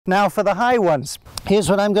Now for the high ones, here's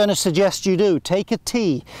what I'm going to suggest you do. Take a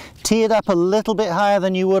tee it up a little bit higher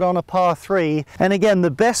than you would on a par 3. And again, the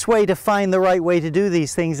best way to find the right way to do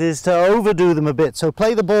these things is to overdo them a bit. So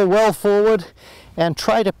play the ball well forward and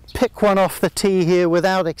try to pick one off the tee here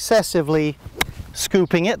without excessively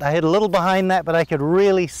scooping it. I hit a little behind that, but I could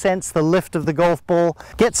really sense the lift of the golf ball.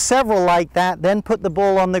 Get several like that, then put the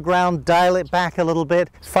ball on the ground, dial it back a little bit,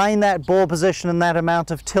 find that ball position and that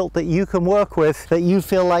amount of tilt that you can work with that you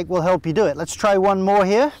feel like will help you do it. Let's try one more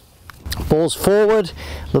here. Ball's forward,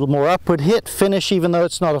 a little more upward hit, finish even though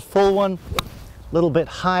it's not a full one. A little bit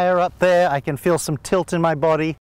higher up there, I can feel some tilt in my body.